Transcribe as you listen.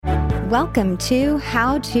Welcome to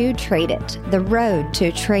How to Trade It, the road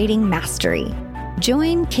to trading mastery.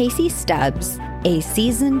 Join Casey Stubbs, a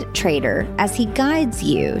seasoned trader, as he guides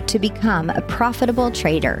you to become a profitable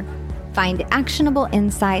trader. Find actionable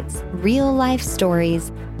insights, real-life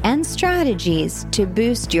stories, and strategies to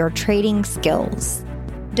boost your trading skills.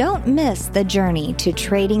 Don't miss the journey to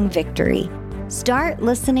trading victory. Start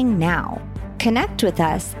listening now. Connect with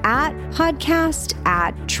us at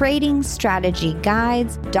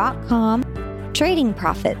podcast@tradingstrategyguides.com. Trading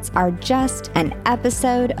profits are just an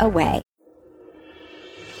episode away.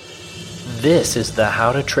 This is the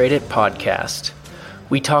How to Trade It podcast.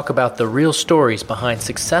 We talk about the real stories behind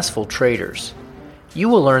successful traders. You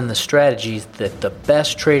will learn the strategies that the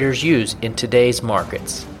best traders use in today's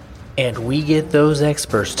markets. And we get those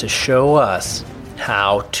experts to show us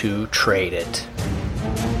how to trade it.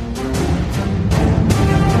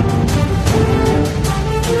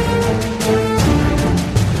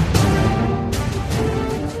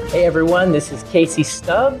 Hey everyone, this is Casey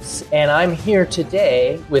Stubbs, and I'm here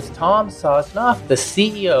today with Tom Sosnoff, the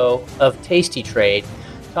CEO of tastytrade.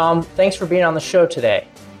 Tom, thanks for being on the show today.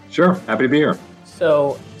 Sure, happy to be here.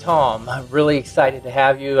 So, Tom, I'm really excited to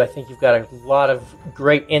have you. I think you've got a lot of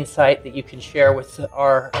great insight that you can share with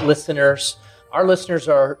our listeners. Our listeners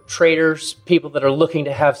are traders, people that are looking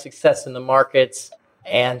to have success in the markets.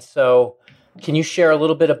 And so, can you share a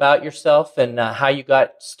little bit about yourself and how you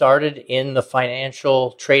got started in the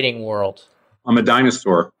financial trading world? I'm a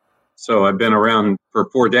dinosaur, so I've been around for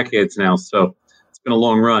 4 decades now, so it's been a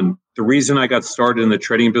long run. The reason I got started in the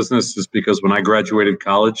trading business is because when I graduated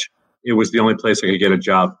college, it was the only place I could get a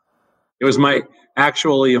job. It was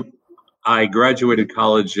I graduated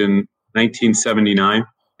college in 1979,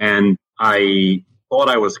 and I thought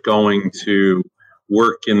I was going to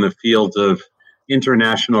work in the field of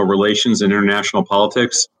international relations and international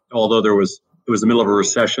politics. Although it was the middle of a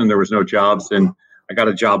recession, there was no jobs, and I got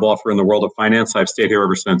a job offer in the world of finance. I've stayed here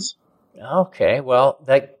ever since. Okay, well,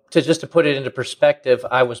 just to put it into perspective,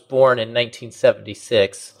 I was born in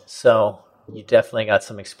 1976, so you definitely got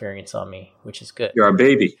some experience on me, which is good. You're a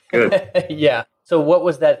baby. Good. Yeah. So what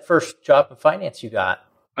was that first job in finance you got?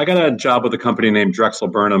 I got a job with a company named Drexel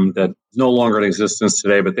Burnham that is no longer in existence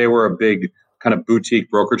today, but they were a big kind of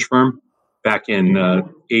boutique brokerage firm back in the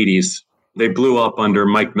 80s. They blew up under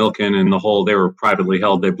Mike Milken and they were privately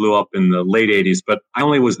held. They blew up in the late 80s, but I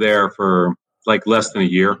only was there for like less than a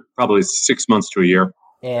year, probably 6 months to a year.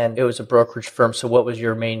 And it was a brokerage firm. So what was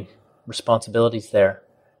your main responsibilities there?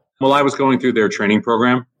 Well, I was going through their training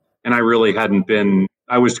program, and I really hadn't been.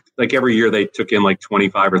 I was like every year they took in like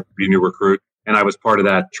 25 or 30 new recruit, and I was part of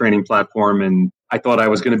that training platform, and I thought I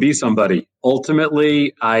was going to be somebody.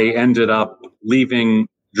 Ultimately, I ended up leaving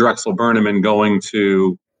Drexel Burnham and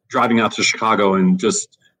driving out to Chicago and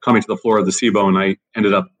just coming to the floor of the SIBO, and I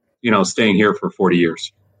ended up, staying here for 40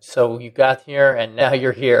 years. So you got here, and now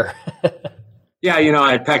you're here. Yeah,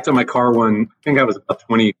 I packed up my car I think I was about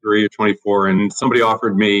 23 or 24, and somebody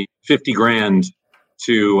offered me $50,000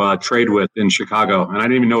 to trade with in Chicago. And I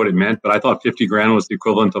didn't even know what it meant, but I thought $50,000 was the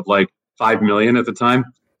equivalent of like $5 million at the time.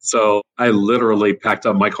 So I literally packed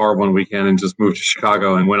up my car one weekend and just moved to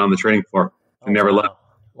Chicago and went on the trading floor and never left.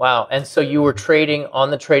 Wow. And so you were trading on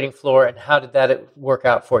the trading floor, and how did that work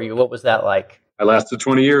out for you? What was that like? I lasted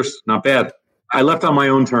 20 years. Not bad. I left on my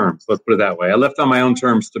own terms. Let's put it that way. I left on my own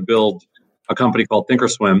terms to build a company called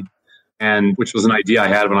Thinkorswim, which was an idea I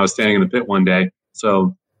had when I was standing in the pit one day.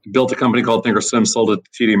 So built a company called Thinkorswim, sold it to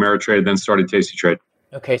TD Ameritrade, then started tastytrade.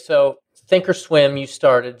 Okay, so Thinkorswim you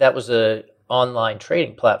started, that was an online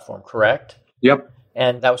trading platform, correct? Yep.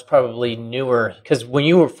 And that was probably newer, because when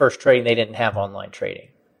you were first trading, they didn't have online trading,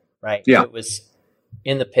 right? Yeah. It was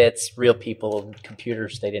in the pits, real people,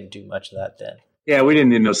 computers, they didn't do much of that then. Yeah, we didn't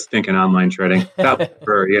need no stinking online trading. That was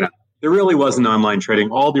there really wasn't online trading.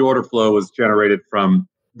 All the order flow was generated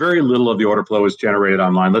very little of the order flow was generated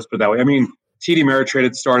online. Let's put it that way. I mean, TD Ameritrade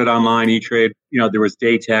had started online, E-Trade, there was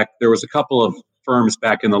Daytech. There was a couple of firms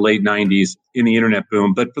back in the late 90s in the internet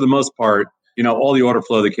boom. But for the most part, all the order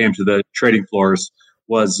flow that came to the trading floors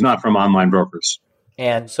was not from online brokers.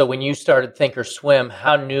 And so when you started Thinkorswim,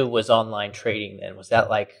 how new was online trading then? Was that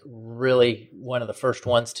like really one of the first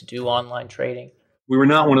ones to do online trading? We were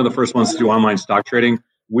not one of the first ones to do online stock trading.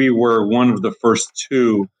 We were one of the first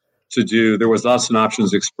two to do. There was us and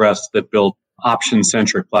Options Express that built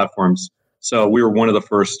option-centric platforms. So we were one of the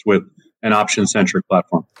first with an option-centric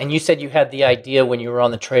platform. And you said you had the idea when you were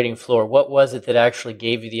on the trading floor. What was it that actually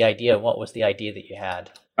gave you the idea? What was the idea that you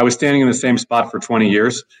had? I was standing in the same spot for 20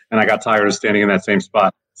 years, and I got tired of standing in that same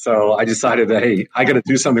spot. So I decided that, hey, I got to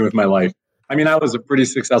do something with my life. I mean, I was a pretty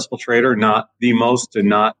successful trader, not the most and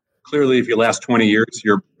not clearly if you last 20 years,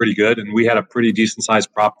 you're pretty good. And we had a pretty decent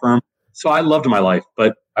sized prop firm. So I loved my life,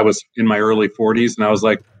 but I was in my early 40s and I was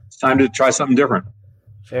like, it's time to try something different.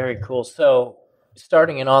 Very cool. So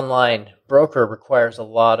starting an online broker requires a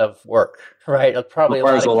lot of work, right? Probably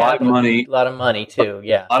requires a lot of money. A lot of money too,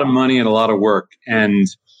 yeah. A lot of money and a lot of work. And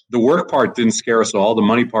the work part didn't scare us at all. The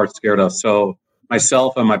money part scared us. So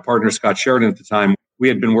myself and my partner, Scott Sheridan at the time, we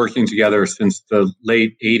had been working together since the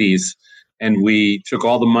late 80s. And we took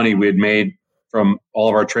all the money we had made from all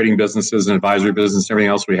of our trading businesses and advisory business, and everything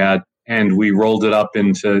else we had, and we rolled it up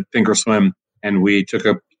into Thinkorswim, and we took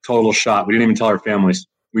a total shot. We didn't even tell our families.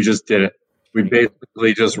 We just did it. We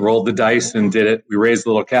basically just rolled the dice and did it. We raised a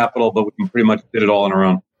little capital, but we pretty much did it all on our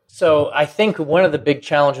own. So I think one of the big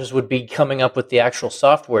challenges would be coming up with the actual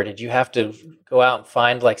software. Did you have to go out and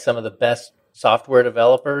find like some of the best software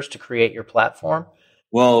developers to create your platform?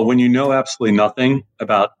 Well, when you know absolutely nothing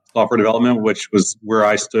about software development, which was where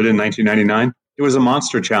I stood in 1999, it was a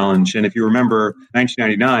monster challenge. And if you remember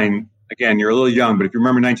 1999, again, you're a little young, but if you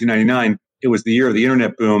remember 1999, it was the year of the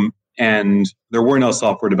internet boom, and there were no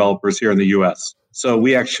software developers here in the US. So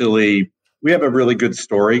we have a really good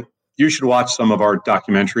story. You should watch some of our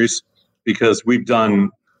documentaries because we've done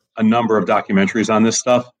a number of documentaries on this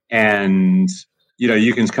stuff. And,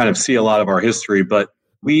 you can kind of see a lot of our history, but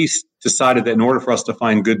we decided that in order for us to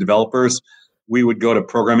find good developers, we would go to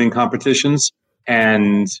programming competitions.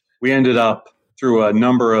 And we ended up through a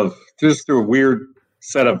weird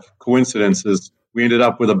set of coincidences, we ended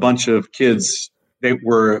up with a bunch of kids that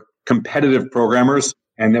were competitive programmers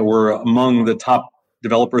and that were among the top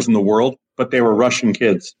developers in the world, but they were Russian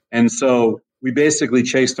kids. And so we basically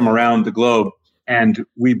chased them around the globe, and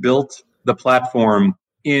we built the platform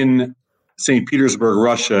in St. Petersburg,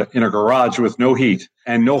 Russia, in a garage with no heat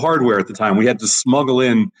and no hardware at the time. We had to smuggle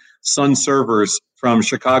in Sun servers from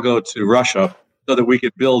Chicago to Russia so that we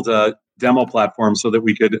could build a demo platform so that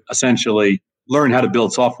we could essentially learn how to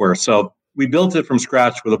build software. So we built it from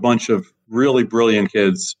scratch with a bunch of really brilliant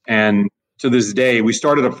kids. And to this day, we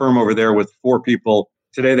started a firm over there with 4 people.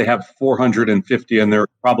 Today, they have 450, and they're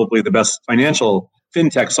probably the best financial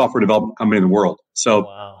fintech software development company in the world. So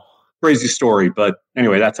wow. Crazy story. But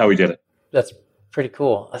anyway, that's how we did it. That's pretty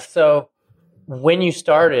cool. So when you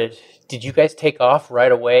started, did you guys take off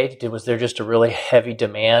right away? Was there just a really heavy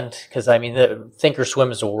demand? Because, the Thinkorswim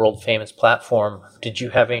is a world-famous platform. Did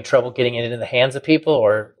you have any trouble getting it into the hands of people?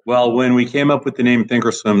 Or? Well, when we came up with the name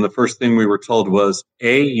Thinkorswim, the first thing we were told was,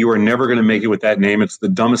 A, you are never going to make it with that name. It's the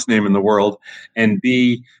dumbest name in the world. And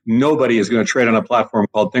B, nobody is going to trade on a platform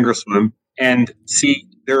called Thinkorswim. And C,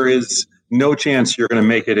 there is no chance you're going to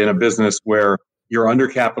make it in a business where you're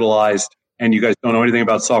undercapitalized and you guys don't know anything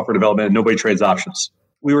about software development and nobody trades options.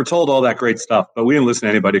 We were told all that great stuff, but we didn't listen to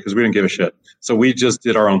anybody because we didn't give a shit. So we just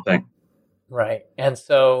did our own thing. Right. And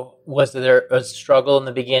so was there a struggle in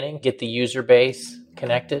the beginning, get the user base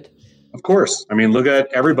connected? Of course. Look at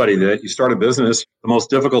everybody that you start a business. The most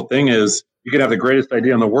difficult thing is you can have the greatest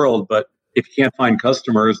idea in the world, but if you can't find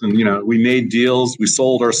customers, and we made deals, we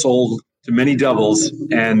sold our souls to many devils,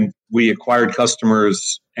 and we acquired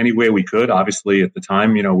customers any way we could. Obviously, at the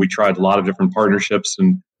time, we tried a lot of different partnerships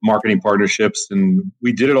and marketing partnerships, and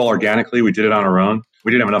we did it all organically. We did it on our own.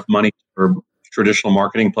 We didn't have enough money for traditional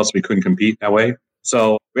marketing, plus we couldn't compete that way.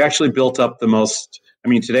 So we actually built up the most,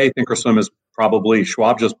 today Thinkorswim is probably,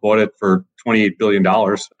 Schwab just bought it for $28 billion.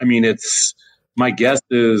 My guess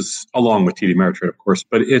is, along with TD Ameritrade, of course,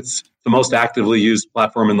 but it's the most actively used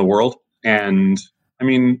platform in the world. And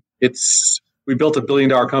we built $1 billion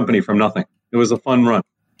company from nothing. It was a fun run.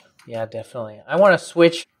 Yeah, definitely. I want to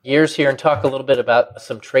switch gears here and talk a little bit about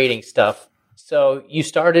some trading stuff. So you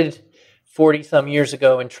started 40 some years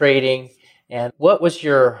ago in trading, and what was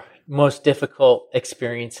your most difficult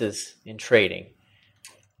experiences in trading?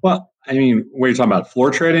 Well, what are you talking about?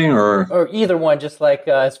 Floor trading or either one, just like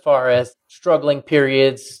as far as struggling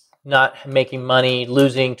periods, not making money,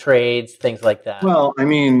 losing trades, things like that. Well,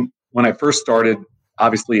 when I first started,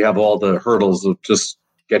 obviously you have all the hurdles of just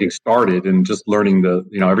getting started and just learning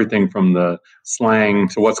everything from the slang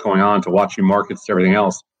to what's going on to watching markets to everything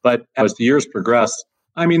else. But as the years progressed,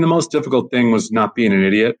 the most difficult thing was not being an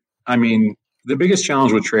idiot. The biggest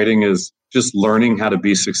challenge with trading is just learning how to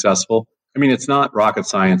be successful. It's not rocket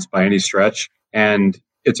science by any stretch, and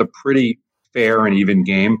it's a pretty fair and even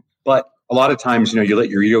game. But a lot of times, you let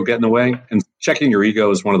your ego get in the way, and checking your ego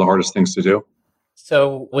is one of the hardest things to do.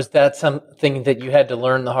 So was that something that you had to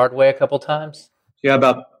learn the hard way a couple times? Yeah,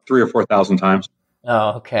 about 3,000 or 4,000 times. Oh,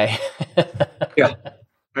 okay. Yeah.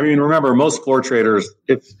 Remember, most floor traders,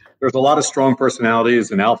 there's a lot of strong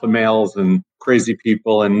personalities and alpha males and crazy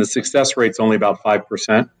people, and the success rate's only about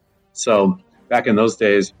 5%. So back in those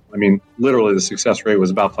days, I mean, literally the success rate was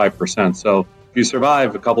about 5%. So if you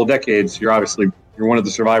survive a couple decades, you're one of the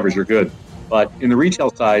survivors, you're good. But in the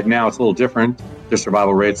retail side, now it's a little different. The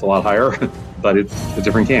survival rate's a lot higher, but it's a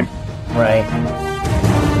different game. Right.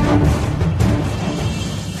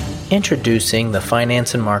 Introducing the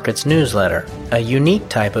Finance and Markets newsletter, a unique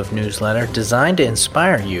type of newsletter designed to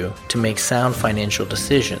inspire you to make sound financial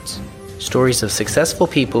decisions. Stories of successful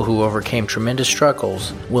people who overcame tremendous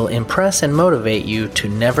struggles will impress and motivate you to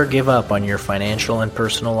never give up on your financial and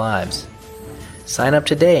personal lives. Sign up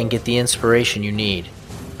today and get the inspiration you need.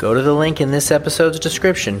 Go to the link in this episode's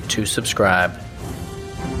description to subscribe.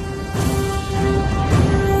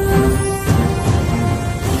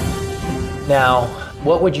 Now,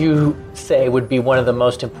 what would you say would be one of the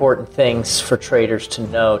most important things for traders to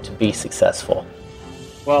know to be successful?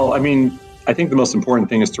 Well, I mean, I think the most important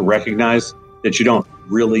thing is to recognize that you don't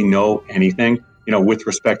really know anything, with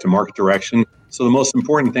respect to market direction. So the most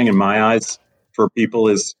important thing in my eyes for people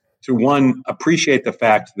is to, one, appreciate the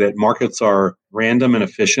fact that markets are random and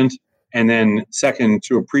efficient. And then second,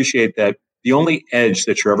 to appreciate that the only edge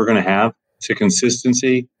that you're ever going to have to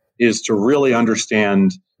consistency is to really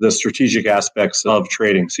understand the strategic aspects of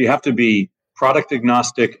trading. So you have to be product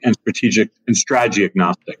agnostic and strategy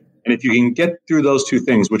agnostic. And if you can get through those two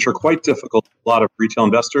things, which are quite difficult for a lot of retail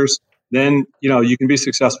investors, then, you can be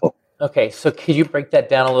successful. Okay, so could you break that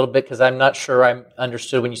down a little bit? Because I'm not sure I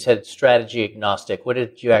understood when you said strategy agnostic. What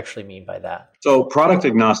did you actually mean by that? So product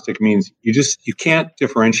agnostic means you can't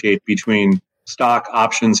differentiate between stock,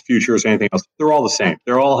 options, futures, anything else. They're all the same.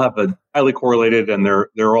 They all have a highly correlated, and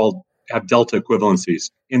they're all have delta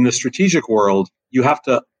equivalencies. In the strategic world, you have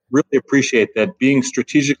to really appreciate that being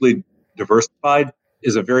strategically diversified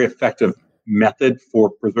is a very effective method for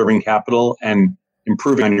preserving capital and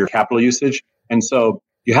improving on your capital usage. And so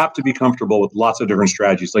you have to be comfortable with lots of different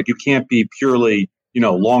strategies. Like, you can't be purely,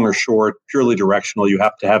 long or short, purely directional. You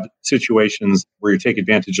have to have situations where you take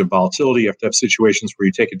advantage of volatility. You have to have situations where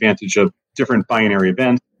you take advantage of different binary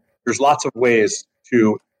events. There's lots of ways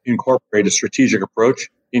to incorporate a strategic approach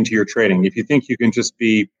into your trading. If you think you can just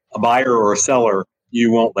be a buyer or a seller,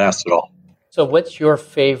 you won't last at all. So what's your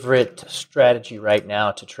favorite strategy right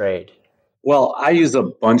now to trade? Well, I use a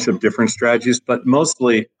bunch of different strategies, but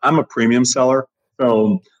mostly I'm a premium seller.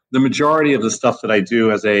 So the majority of the stuff that I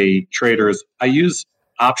do as a trader is I use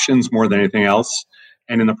options more than anything else.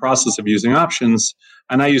 And in the process of using options,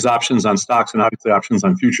 and I use options on stocks and obviously options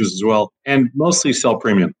on futures as well, and mostly sell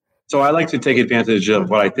premium. So I like to take advantage of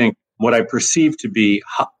what I perceive to be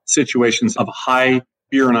situations of high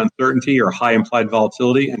fear and uncertainty or high implied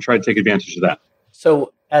volatility, and try to take advantage of that.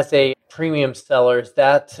 So as a premium seller, is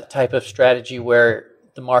that type of strategy where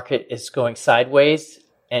the market is going sideways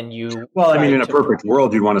and you... Well, I mean, in a perfect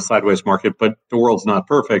world, you'd want a sideways market, but the world's not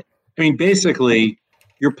perfect. I mean, basically,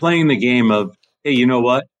 you're playing the game of, hey, you know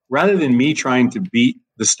what? Rather than me trying to beat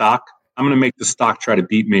the stock, I'm going to make the stock try to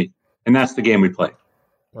beat me. And that's the game we play.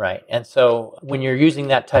 Right. And so when you're using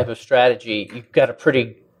that type of strategy, you've got a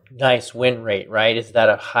pretty nice win rate, right? Is that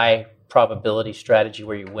a high probability strategy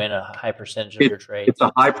where you win a high percentage of your trades? It's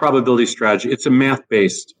a high probability strategy. It's a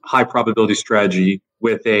math-based high probability strategy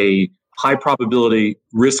with a high probability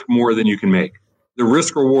risk more than you can make. The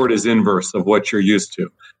risk reward is inverse of what you're used to.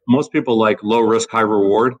 Most people like low risk, high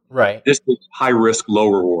reward. Right. This is high risk, low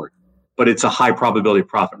reward, but it's a high probability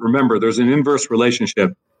profit. Remember, there's an inverse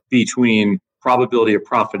relationship between probability of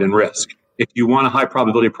profit and risk. If you want a high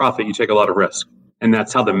probability of profit, you take a lot of risk. And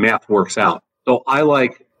that's how the math works out. So I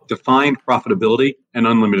like defined profitability and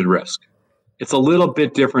unlimited risk. It's a little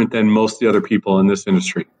bit different than most of the other people in this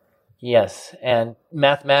industry. Yes. And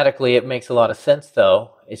mathematically, it makes a lot of sense,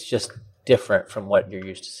 though. It's just different from what you're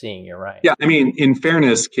used to seeing. You're right. Yeah. I mean, in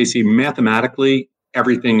fairness, Casey, mathematically,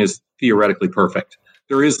 everything is theoretically perfect.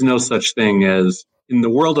 There is no such thing as, in the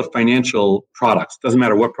world of financial products, doesn't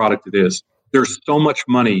matter what product it is, there's so much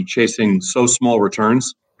money chasing so small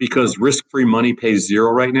returns because risk-free money pays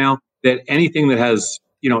zero right now, that anything that has,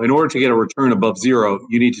 in order to get a return above zero,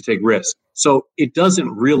 you need to take risk. So it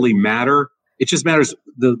doesn't really matter. It just matters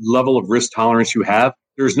the level of risk tolerance you have.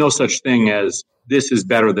 There's no such thing as this is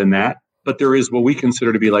better than that, but there is what we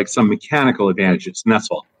consider to be like some mechanical advantages, and that's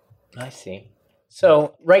all. I see.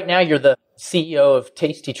 So right now you're the CEO of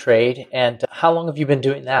tastytrade, and how long have you been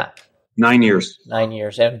doing that? 9 years. 9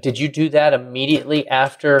 years. And did you do that immediately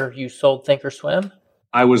after you sold Thinkorswim?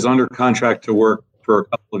 I was under contract to work for a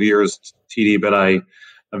couple of years, TD, but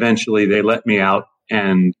they let me out,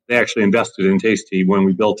 and they actually invested in Tasty when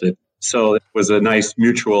we built it. So it was a nice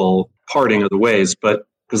mutual parting of the ways, but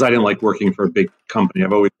because I didn't like working for a big company,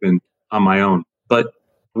 I've always been on my own. But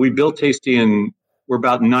we built Tasty in We're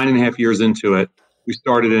about 9.5 years into it. We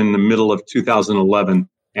started in the middle of 2011,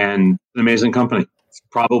 and an amazing company. It's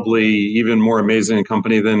probably even more amazing a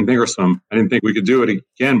company than Thinkorswim. I didn't think we could do it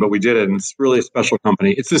again, but we did it, and it's really a special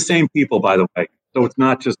company. It's the same people, by the way. So it's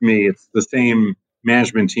not just me. It's the same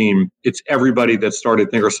management team. It's everybody that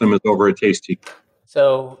started Thinkorswim is over at Tasty.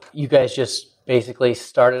 So you guys just basically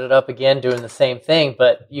started it up again, doing the same thing,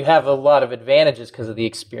 but you have a lot of advantages because of the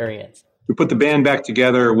experience. We put the band back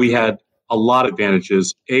together. We had a lot of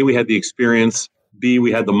advantages. A, we had the experience. B,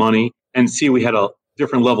 we had the money. And C, we had a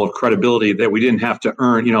different level of credibility that we didn't have to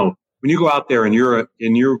earn. You know, when you go out there and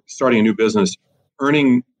you're starting a new business,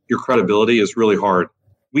 earning your credibility is really hard.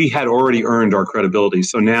 We had already earned our credibility.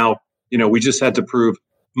 So now, we just had to prove.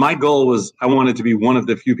 My goal was I wanted to be one of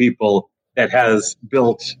the few people that has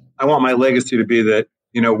built, I want my legacy to be that,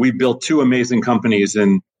 we built two amazing companies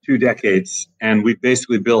in 2 decades, and we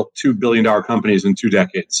basically built $2 billion companies in 2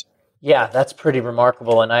 decades. Yeah, that's pretty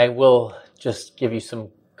remarkable. And I will just give you some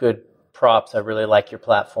good props. I really like your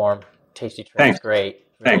platform. Tasty Trading's great.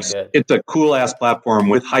 Really Thanks. Good. It's a cool ass platform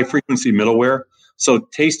with high frequency middleware. So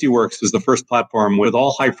Tastyworks is the first platform with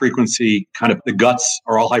all high frequency, kind of the guts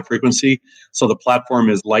are all high frequency. So the platform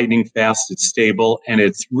is lightning fast, it's stable, and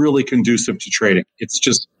it's really conducive to trading. It's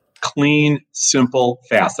just clean, simple,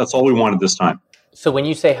 fast. That's all we wanted this time. So when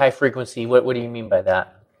you say high frequency, what do you mean by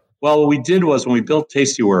that? Well, what we did was when we built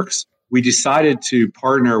Tastyworks, we decided to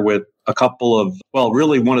partner with a couple of,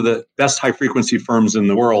 really one of the best high frequency firms in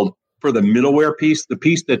the world for the middleware piece, the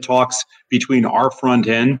piece that talks between our front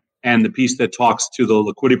end and the piece that talks to the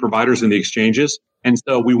liquidity providers and the exchanges. And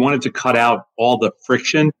so we wanted to cut out all the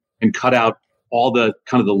friction and cut out all the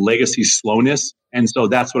kind of the legacy slowness. And so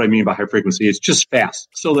that's what I mean by high frequency. It's just fast.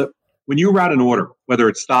 So that when you route an order, whether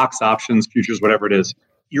it's stocks, options, futures, whatever it is,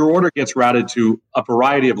 your order gets routed to a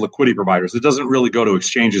variety of liquidity providers. It doesn't really go to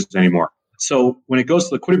exchanges anymore. So when it goes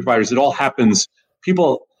to liquidity providers, it all happens.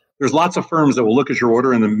 There's lots of firms that will look at your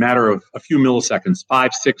order in the matter of a few milliseconds,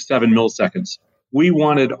 5, 6, 7 milliseconds. We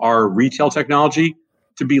wanted our retail technology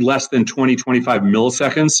to be less than 20, 25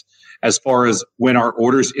 milliseconds as far as when our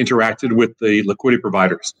orders interacted with the liquidity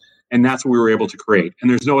providers. And that's what we were able to create. And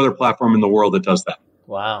there's no other platform in the world that does that.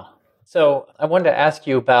 Wow. So I wanted to ask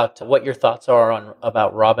you about what your thoughts are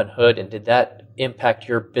about Robinhood, and did that impact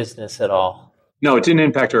your business at all? No, it didn't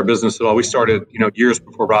impact our business at all. We started, years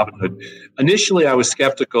before Robinhood. Initially, I was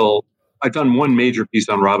skeptical. I've done one major piece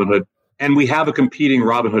on Robinhood, and we have a competing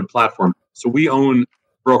Robinhood platform. So we own a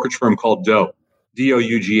brokerage firm called Dough,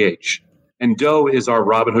 D-O-U-G-H. And Dough is our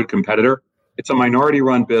Robinhood competitor. It's a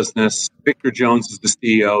minority-run business. Victor Jones is the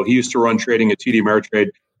CEO. He used to run trading at TD Ameritrade,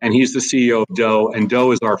 and he's the CEO of Dough. And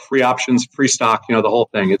Dough is our free options, free stock, the whole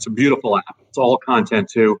thing. It's a beautiful app. It's all content,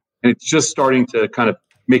 too. And it's just starting to kind of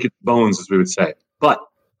make its bones, as we would say. But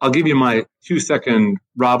I'll give you my 2-second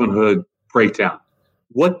Robinhood breakdown.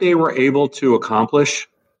 What they were able to accomplish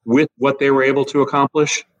with what they were able to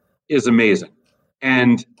accomplish is amazing.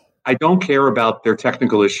 And I don't care about their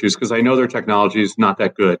technical issues because I know their technology is not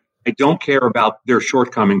that good. I don't care about their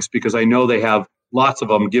shortcomings because I know they have lots of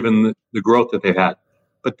them given the growth that they've had.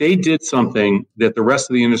 But they did something that the rest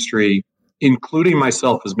of the industry, including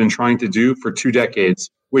myself, has been trying to do for 2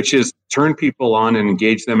 decades, which is turn people on and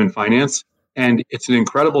engage them in finance. And it's an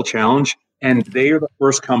incredible challenge. And they are the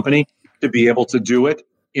first company to be able to do it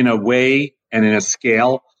in a way and in a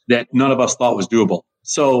scale that none of us thought was doable.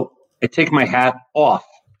 So I take my hat off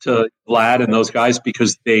to Vlad and those guys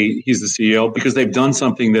because he's the CEO, because they've done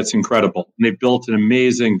something that's incredible. And they've built an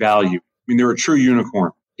amazing value. I mean, they're a true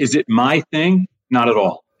unicorn. Is it my thing? Not at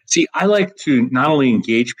all. See, I like to not only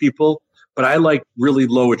engage people, but I like really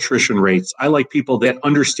low attrition rates. I like people that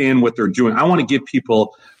understand what they're doing. I want to give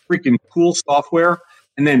people freaking cool software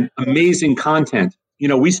and then amazing content.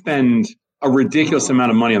 We spend a ridiculous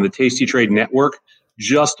amount of money on the Tasty Trade Network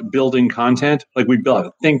just building content. Like we built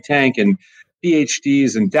a think tank and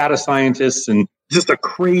PhDs and data scientists and just a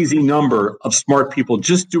crazy number of smart people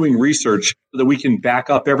just doing research so that we can back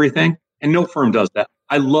up everything. And no firm does that.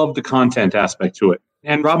 I love the content aspect to it.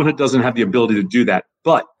 And Robinhood doesn't have the ability to do that.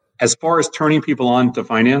 But as far as turning people on to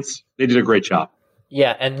finance, they did a great job.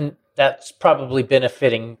 Yeah, and that's probably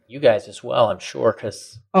benefiting you guys as well, I'm sure.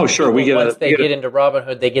 Because once they get into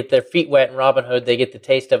Robinhood, they get their feet wet in Robinhood, they get the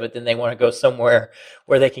taste of it, then they want to go somewhere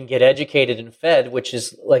where they can get educated and fed, which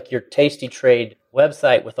is like your Tasty Trade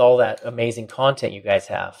website with all that amazing content you guys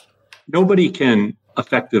have. Nobody can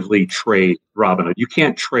effectively trade Robinhood. You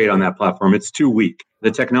can't trade on that platform. It's too weak. The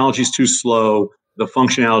technology is too slow. The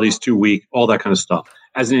functionality is too weak, all that kind of stuff.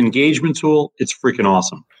 As an engagement tool, it's freaking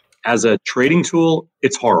awesome. As a trading tool,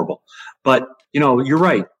 it's horrible. But, you're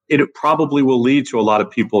right. It probably will lead to a lot of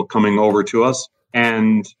people coming over to us.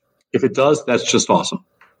 And if it does, that's just awesome.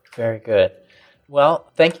 Very good.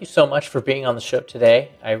 Well, thank you so much for being on the show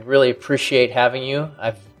today. I really appreciate having you.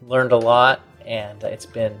 I've learned a lot, and it's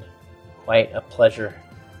been quite a pleasure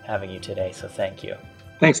having you today. So thank you.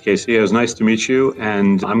 Thanks, Casey. It was nice to meet you.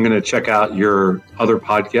 And I'm going to check out your other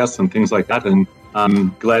podcasts and things like that. And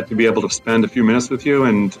I'm glad to be able to spend a few minutes with you.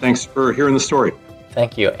 And thanks for hearing the story.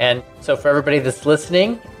 Thank you. And so for everybody that's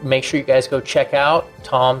listening, make sure you guys go check out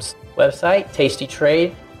Tom's website,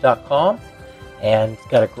 tastytrade.com. And it's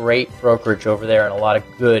got a great brokerage over there and a lot of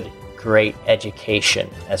great education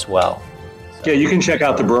as well. Yeah, you can check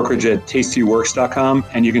out the brokerage at tastyworks.com,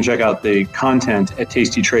 and you can check out the content at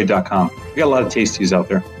tastytrade.com. We got a lot of tasties out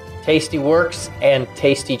there. Tastyworks and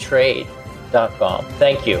tastytrade.com.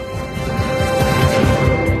 Thank you.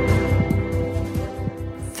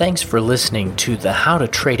 Thanks for listening to the How to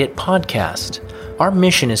Trade It podcast. Our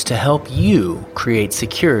mission is to help you create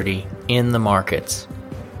security in the markets.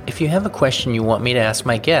 If you have a question you want me to ask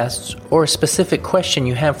my guests, or a specific question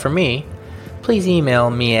you have for me, please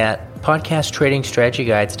email me at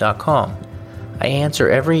podcasttradingstrategyguides.com. I answer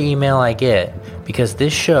every email I get because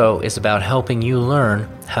this show is about helping you learn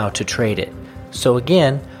how to trade it. So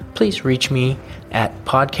again, please reach me at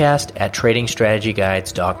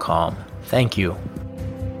podcast@tradingstrategyguides.com. Thank you.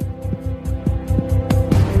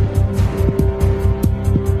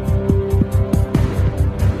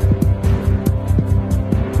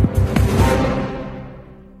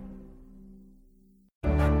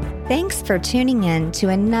 Thanks for tuning in to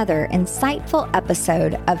another insightful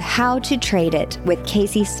episode of How to Trade It with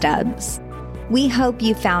Casey Stubbs. We hope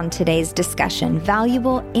you found today's discussion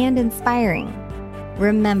valuable and inspiring.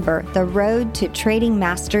 Remember, the road to trading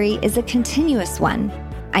mastery is a continuous one,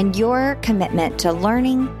 and your commitment to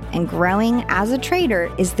learning and growing as a trader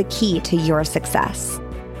is the key to your success.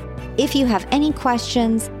 If you have any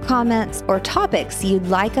questions, comments, or topics you'd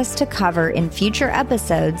like us to cover in future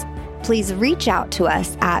episodes, please reach out to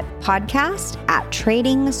us at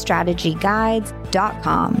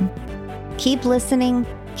podcast@tradingstrategyguides.com. Keep listening,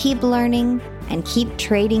 keep learning, and keep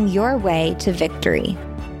trading your way to victory.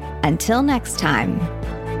 Until next time.